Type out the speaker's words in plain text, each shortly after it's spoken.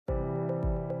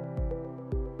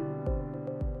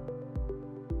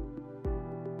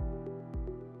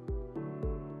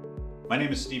My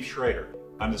name is Steve Schrader.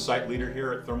 I'm the site leader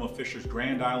here at Thermo Fisher's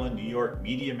Grand Island, New York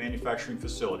media manufacturing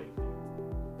facility.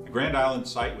 The Grand Island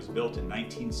site was built in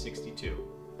 1962.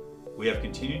 We have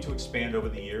continued to expand over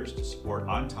the years to support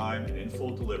on-time and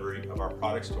in-full delivery of our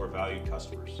products to our valued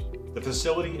customers. The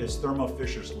facility is Thermo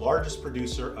Fisher's largest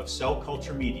producer of cell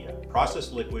culture media,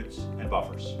 processed liquids, and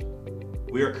buffers.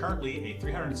 We are currently a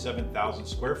 307,000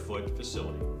 square foot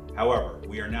facility. However,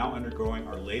 we are now undergoing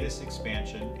our latest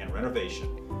expansion and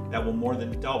renovation that will more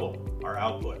than double our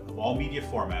output of all media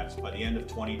formats by the end of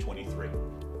 2023.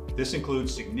 This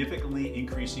includes significantly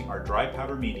increasing our dry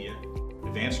powder media,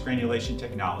 advanced granulation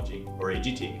technology, or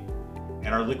AGT,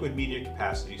 and our liquid media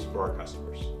capacities for our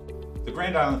customers. The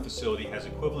Grand Island facility has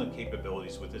equivalent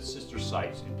capabilities with its sister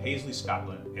sites in Paisley,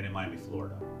 Scotland, and in Miami,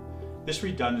 Florida. This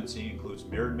redundancy includes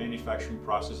mirrored manufacturing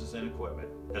processes and equipment,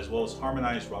 as well as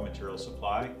harmonized raw material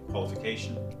supply,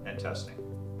 qualification, and testing.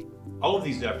 All of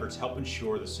these efforts help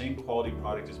ensure the same quality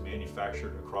product is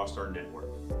manufactured across our network.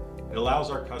 It allows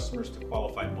our customers to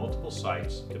qualify multiple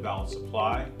sites to balance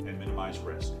supply and minimize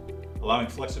risk, allowing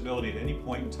flexibility at any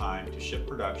point in time to shift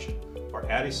production or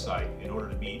add a site in order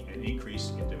to meet an increase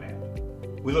in demand.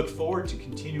 We look forward to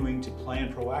continuing to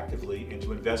plan proactively and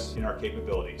to invest in our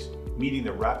capabilities, meeting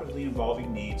the rapidly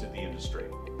evolving needs of the industry,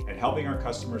 and helping our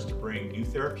customers to bring new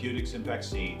therapeutics and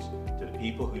vaccines to the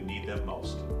people who need them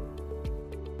most.